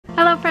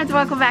friends,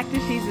 welcome back to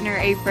She's in Her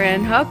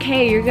Apron.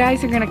 Okay, you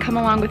guys are gonna come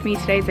along with me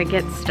today as I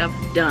get stuff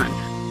done.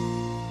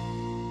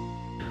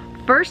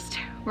 First,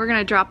 we're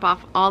gonna drop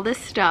off all this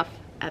stuff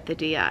at the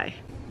DI.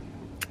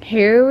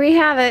 Here we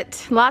have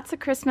it. Lots of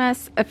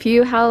Christmas, a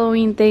few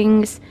Halloween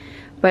things,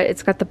 but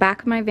it's got the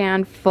back of my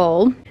van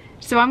full.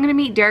 So I'm gonna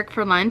meet Derek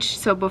for lunch,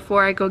 so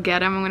before I go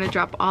get him, I'm gonna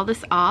drop all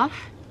this off.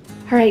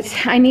 All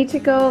right, I need to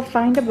go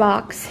find a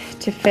box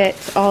to fit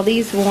all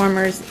these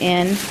warmers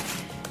in.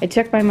 I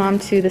took my mom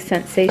to the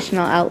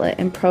Sensational outlet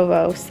in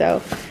Provo,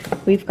 so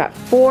we've got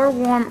 5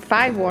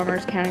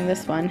 warmers, counting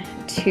this one,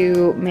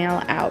 to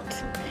mail out.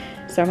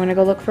 So I'm gonna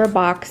go look for a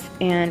box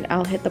and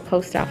I'll hit the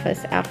post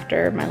office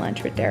after my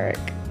lunch with Derek.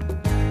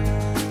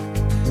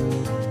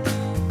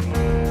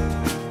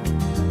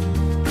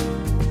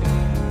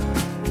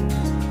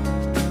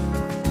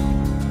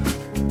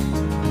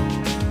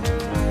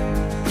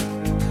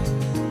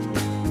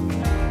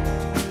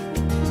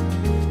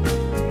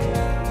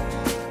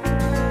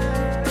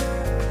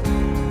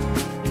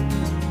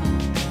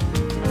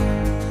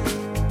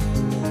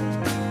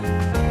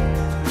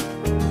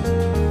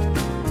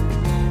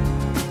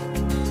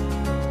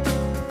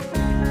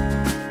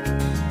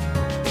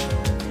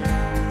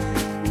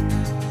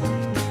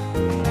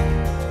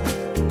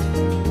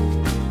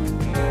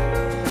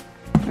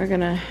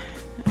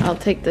 I'll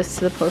take this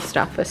to the post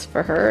office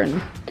for her,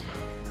 and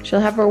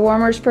she'll have her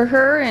warmers for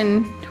her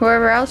and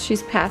whoever else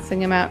she's passing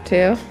them out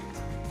to.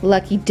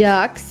 Lucky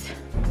ducks.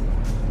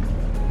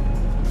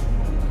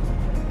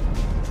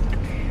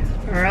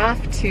 We're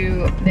off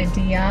to the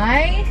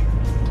DI,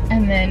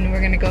 and then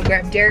we're gonna go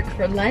grab Derek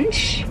for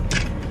lunch,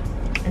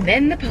 and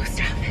then the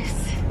post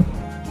office.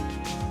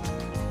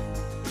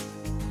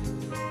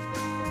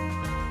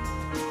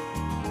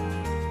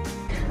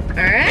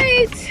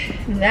 Alright,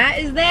 that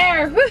is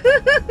there.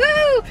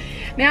 Woo-hoo-hoo-hoo.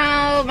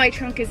 Now my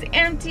trunk is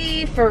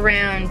empty for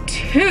round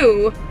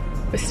 2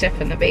 with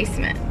stuff in the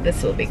basement.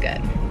 This will be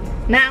good.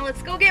 Now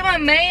let's go get my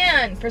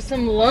man for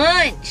some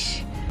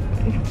lunch.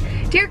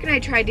 Derek and I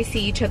tried to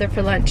see each other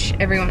for lunch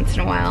every once in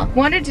a while.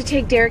 Wanted to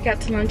take Derek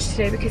out to lunch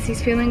today because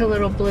he's feeling a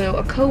little blue.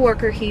 A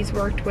co-worker he's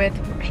worked with,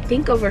 I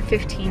think over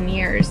 15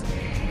 years,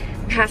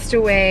 passed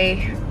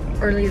away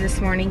early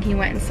this morning. He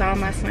went and saw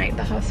him last night at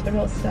the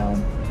hospital,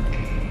 so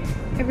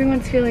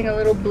everyone's feeling a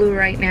little blue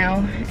right now,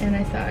 and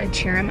I thought I'd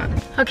cheer him up.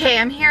 Okay,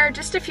 I'm here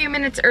just a few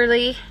minutes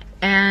early,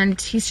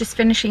 and he's just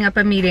finishing up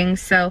a meeting,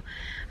 so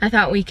I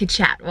thought we could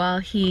chat while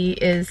he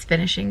is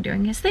finishing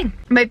doing his thing.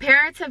 My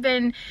parents have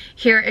been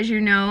here, as you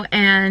know,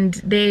 and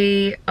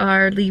they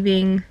are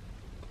leaving.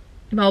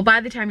 Well, by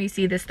the time you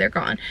see this, they're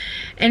gone.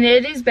 And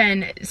it has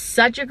been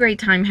such a great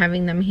time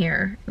having them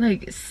here.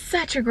 Like,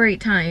 such a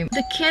great time.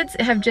 The kids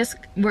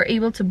were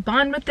able to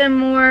bond with them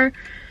more.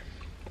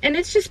 And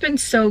it's just been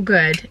so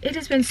good. It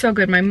has been so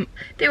good.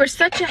 They were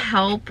such a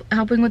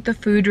helping with the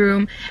food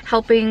room,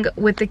 helping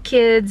with the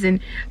kids, and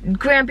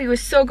Grampy was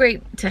so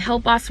great to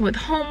help us with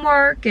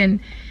homework,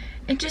 and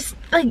just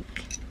like,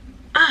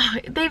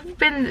 they've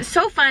been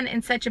so fun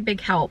and such a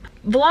big help.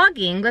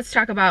 Vlogging, let's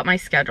talk about my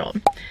schedule.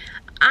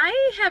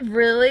 I have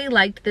really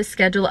liked the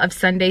schedule of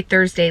Sunday,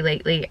 Thursday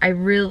lately. I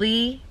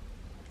really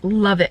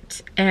love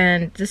it,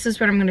 and this is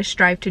what I'm gonna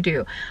strive to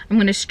do. I'm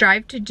gonna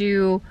strive to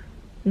do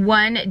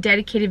one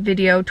dedicated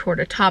video toward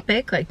a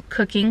topic, like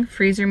cooking,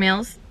 freezer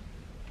meals,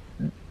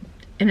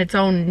 in its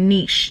own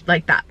niche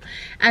like that.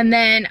 And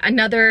then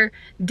another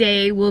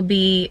day will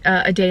be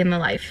a day in the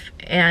life.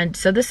 And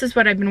so this is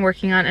what I've been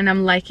working on, and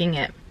I'm liking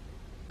it.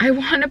 I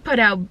want to put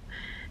out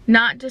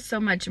not just so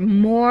much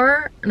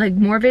more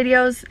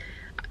videos.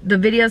 The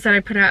videos that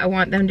I put out, I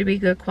want them to be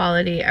good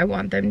quality. I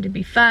want them to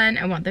be fun.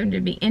 I want them to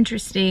be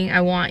interesting.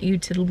 I want you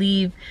to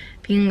leave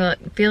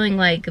feeling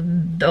like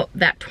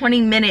that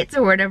 20 minutes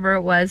or whatever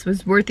it was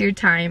worth your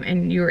time,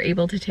 and you were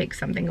able to take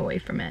something away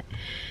from it.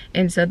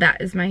 And so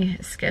that is my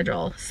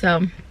schedule.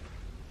 So,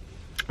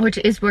 which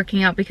is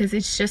working out because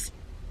it's just,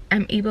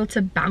 I'm able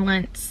to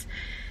balance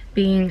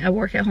being a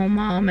work-at-home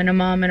mom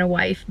and a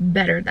wife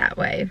better that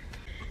way.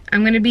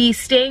 I'm gonna be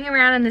staying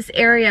around in this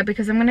area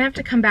because I'm gonna have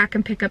to come back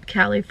and pick up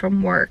Callie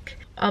from work.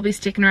 I'll be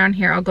sticking around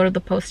here. I'll go to the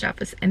post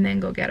office and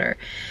then go get her.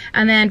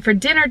 And then for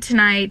dinner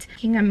tonight,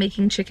 I'm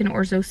making chicken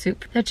orzo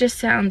soup. That just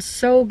sounds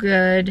so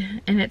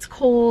good, and it's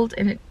cold,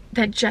 and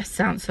that just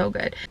sounds so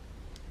good.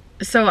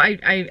 So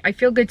I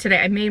feel good today.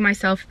 I made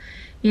myself,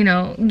 you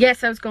know,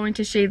 yes, I was going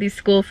to Shaylee's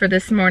school for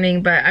this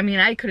morning, but I mean,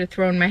 I could have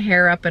thrown my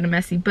hair up in a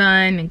messy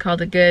bun and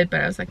called it good,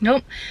 but I was like,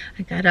 nope.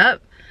 I got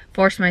up,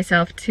 forced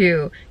myself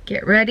to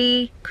get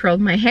ready, curled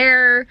my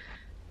hair,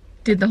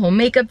 did the whole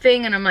makeup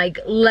thing, and I'm like,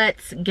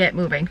 let's get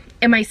moving.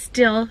 Am I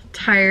still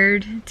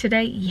tired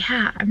today?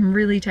 Yeah, I'm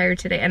really tired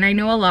today. And I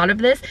know a lot of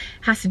this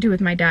has to do with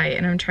my diet,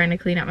 and I'm trying to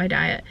clean up my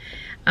diet.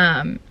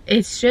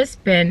 It's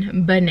just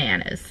been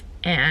bananas,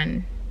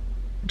 and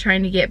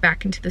trying to get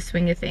back into the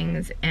swing of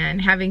things,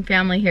 and having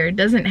family here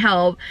doesn't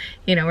help.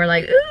 You know, we're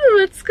like, ooh,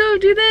 let's go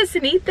do this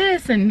and eat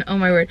this, and oh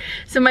my word.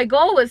 So my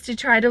goal was to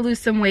try to lose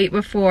some weight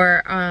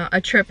before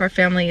a trip our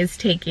family is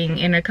taking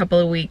in a couple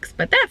of weeks,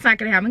 but that's not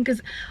gonna happen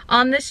because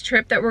on this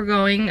trip that we're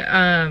going to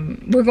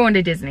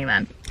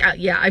Disneyland.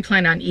 Yeah, I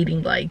plan on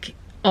eating like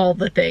all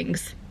the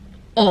things,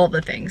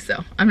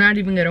 so I'm not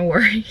even gonna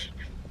worry.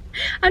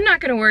 I'm not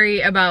gonna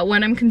worry about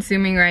what I'm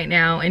consuming right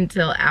now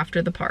until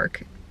after the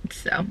park.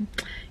 So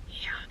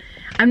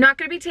I'm not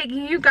gonna be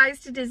taking you guys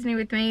to Disney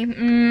with me.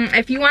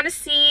 If you wanna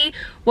see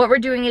what we're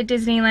doing at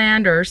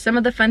Disneyland or some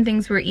of the fun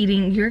things we're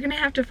eating, you're gonna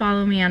have to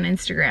follow me on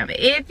Instagram.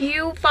 If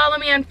you follow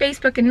me on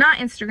Facebook and not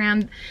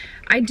Instagram,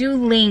 I do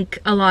link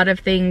a lot of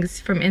things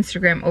from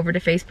Instagram over to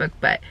Facebook,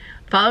 but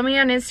follow me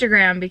on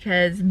Instagram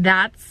because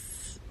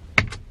that's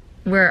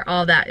where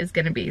all that is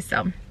gonna be,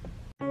 so.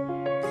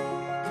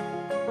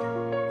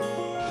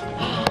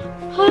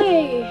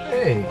 Hi.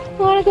 Hey.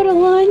 Wanna go to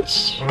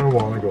lunch? I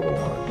wanna go to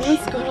lunch.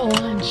 Let's go to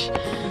lunch.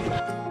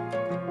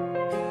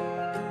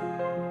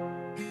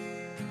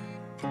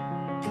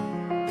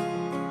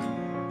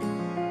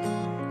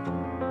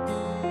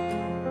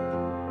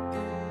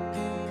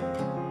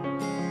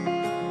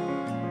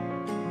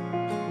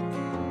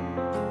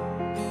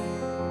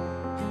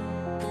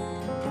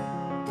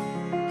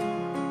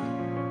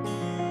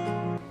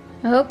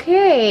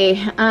 Okay,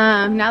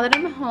 now that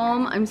I'm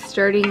home, I'm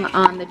starting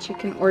on the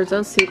chicken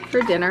orzo soup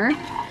for dinner.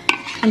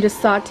 I'm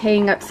just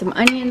sauteing up some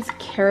onions,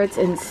 carrots,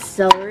 and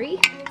celery.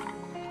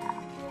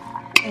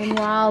 And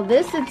while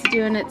this is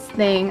doing its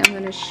thing, I'm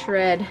gonna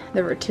shred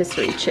the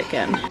rotisserie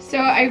chicken. So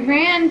I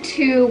ran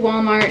to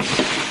Walmart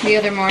the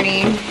other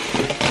morning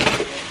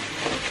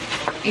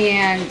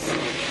and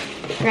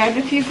grabbed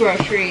a few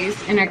groceries,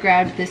 and I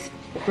grabbed this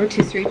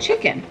rotisserie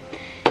chicken.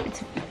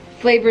 It's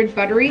flavored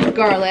buttery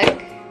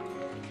garlic.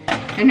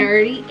 And I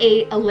already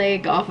ate a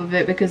leg off of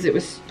it because it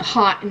was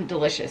hot and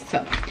delicious.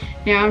 So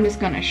now I'm just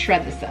gonna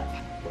shred this up.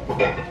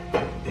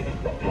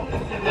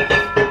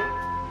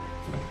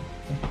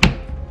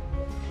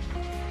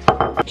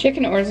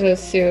 Chicken orzo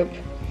soup.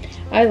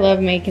 I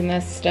love making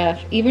this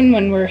stuff. Even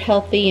when we're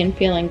healthy and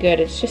feeling good,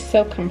 it's just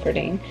so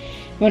comforting.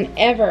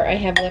 Whenever I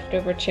have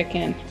leftover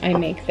chicken, I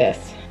make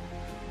this.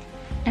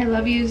 I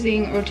love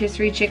using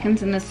rotisserie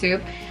chickens in the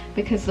soup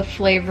because the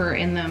flavor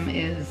in them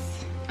is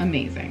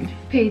amazing.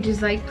 Paige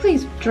is like,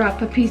 please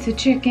drop a piece of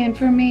chicken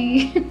for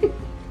me.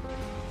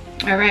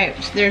 All right,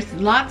 there's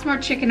lots more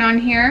chicken on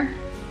here.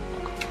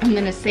 I'm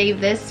gonna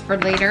save this for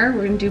later.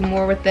 We're gonna do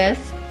more with this.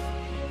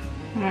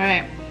 All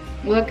right,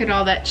 look at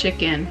all that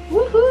chicken.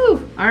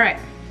 Woohoo! All right.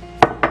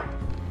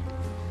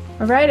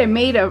 All right, I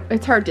made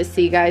it's hard to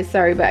see guys,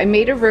 sorry, but I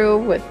made a roux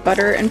with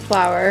butter and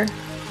flour.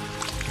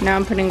 Now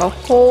I'm putting a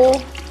whole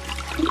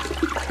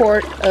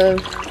quart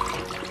of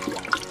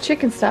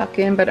chicken stock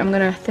in, but I'm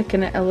gonna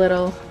thicken it a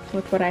little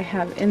with what I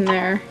have in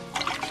there.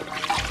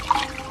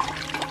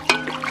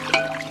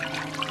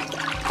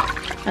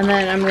 And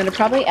then I'm gonna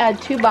probably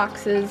add 2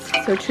 boxes,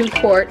 so 2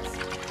 quarts.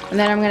 And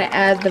then I'm gonna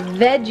add the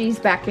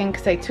veggies back in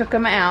because I took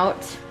them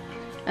out.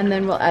 And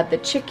then we'll add the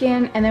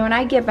chicken. And then when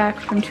I get back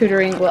from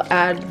tutoring, we'll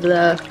add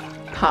the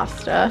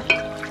pasta.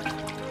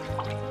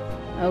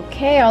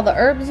 Okay, all the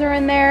herbs are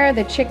in there,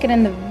 the chicken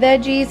and the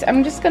veggies.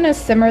 I'm just gonna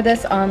simmer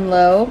this on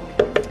low.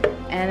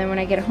 And then when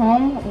I get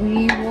home,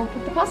 we will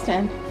put the pasta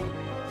in.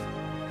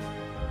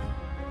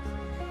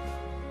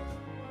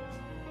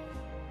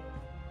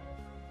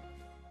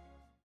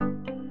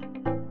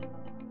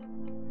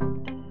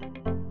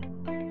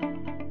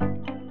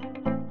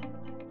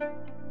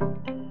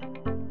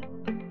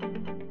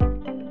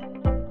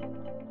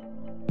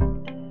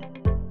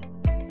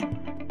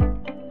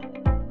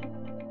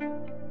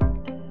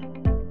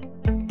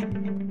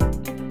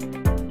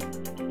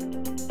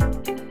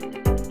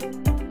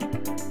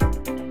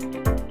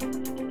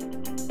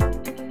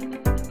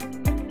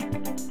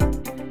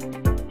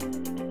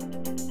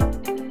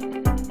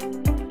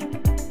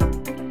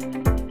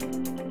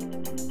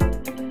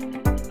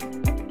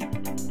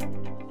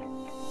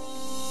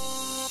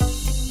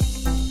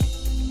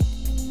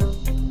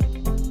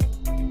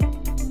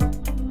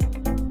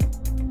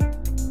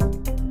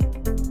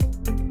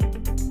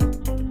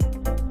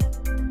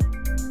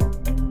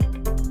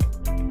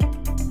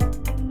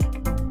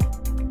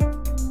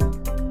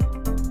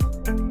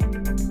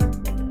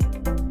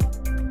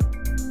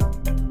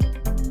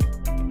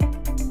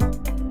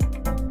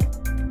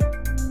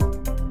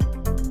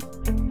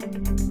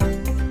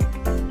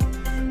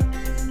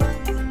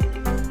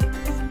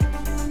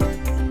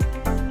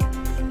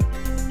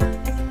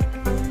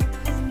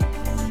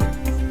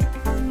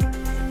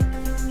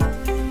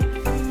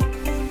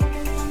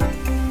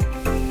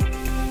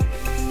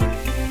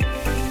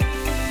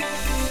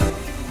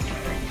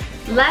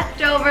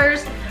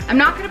 Leftovers. I'm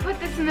not gonna put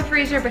this in the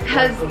freezer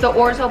because the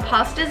orzo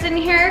pasta's in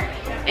here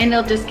and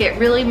it'll just get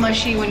really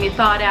mushy when you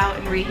thaw it out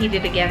and reheat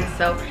it again.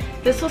 So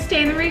this will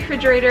stay in the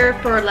refrigerator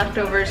for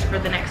leftovers for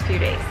the next few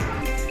days.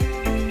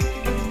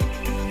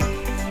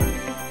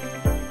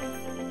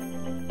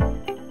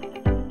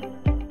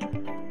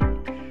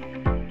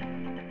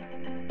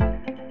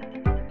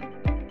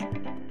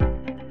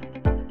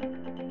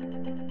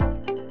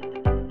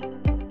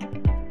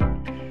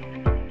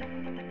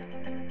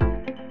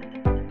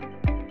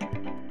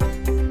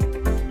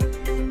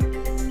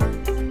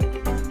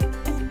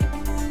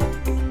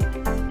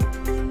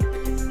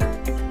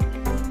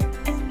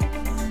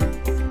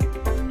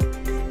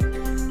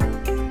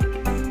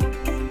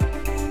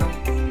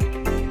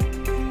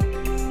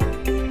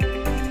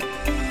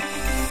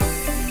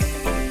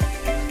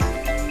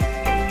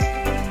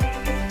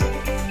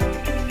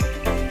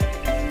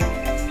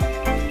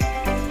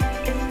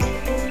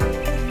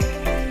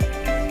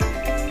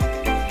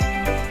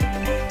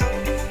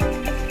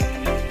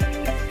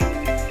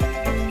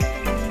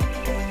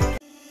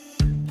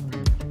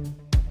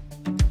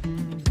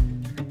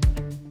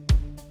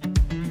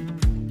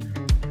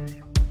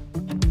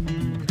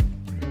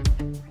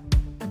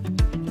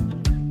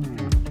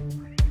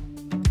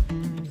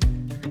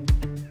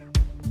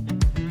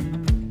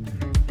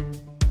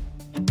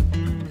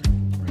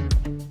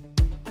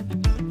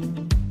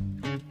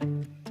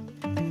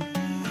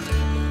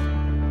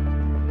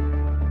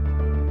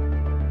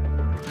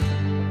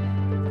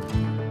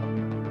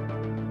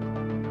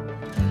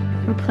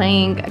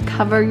 playing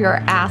Cover Your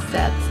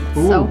Assets.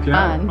 It's so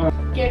fun.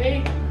 Get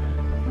it?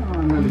 Oh,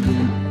 I'm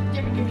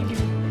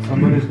ready.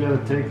 Somebody's got to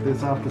take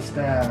this off the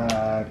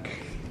stack.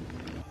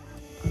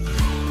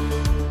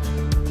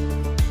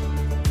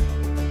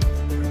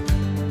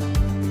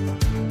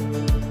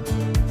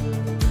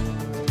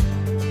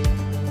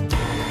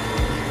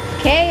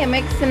 Okay, I'm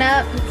mixing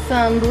up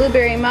some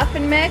blueberry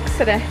muffin mix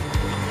that I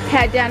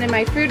had down in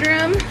my food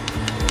room.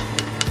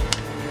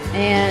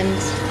 And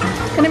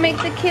gonna make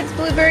the kids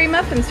blueberry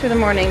muffins for the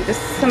morning.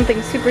 Just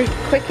something super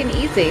quick and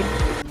easy.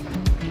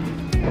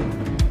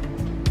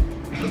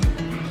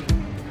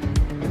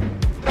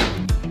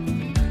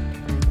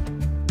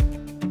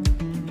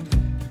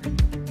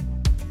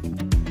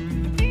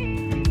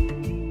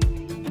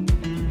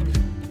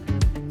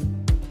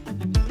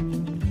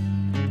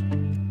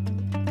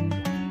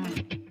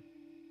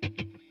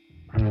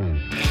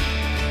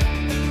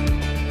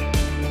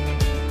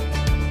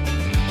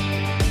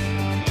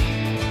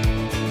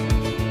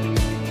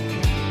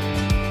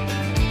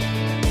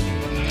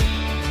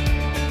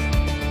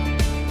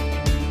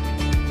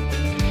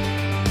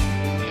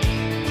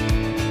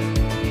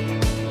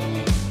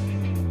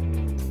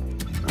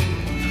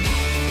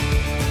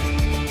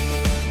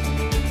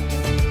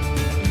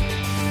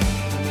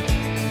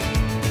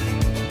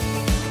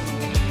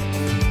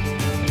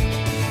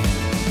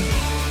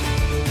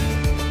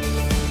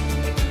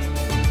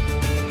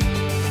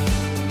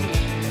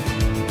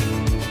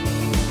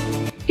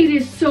 It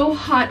is so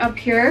hot up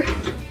here.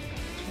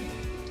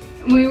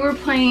 When we were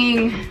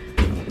playing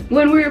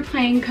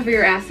Cover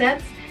Your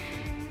Assets,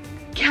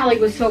 Callie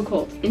was so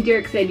cold. And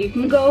Derek said, you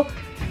can go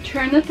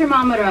turn the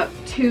thermometer up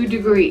 2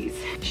 degrees.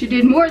 She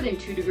did more than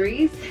 2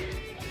 degrees.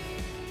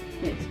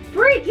 It's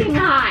freaking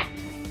hot.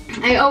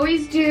 I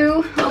always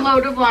do a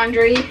load of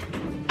laundry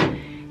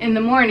in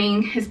the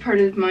morning as part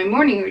of my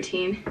morning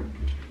routine.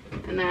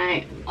 And then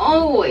I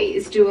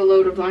always do a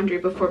load of laundry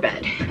before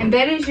bed. And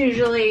bed is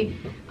usually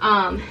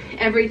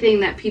everything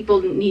that people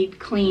need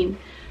clean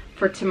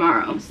for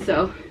tomorrow.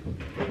 So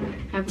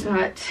I've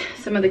got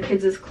some of the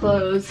kids'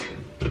 clothes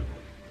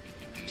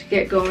to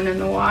get going in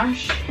the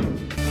wash.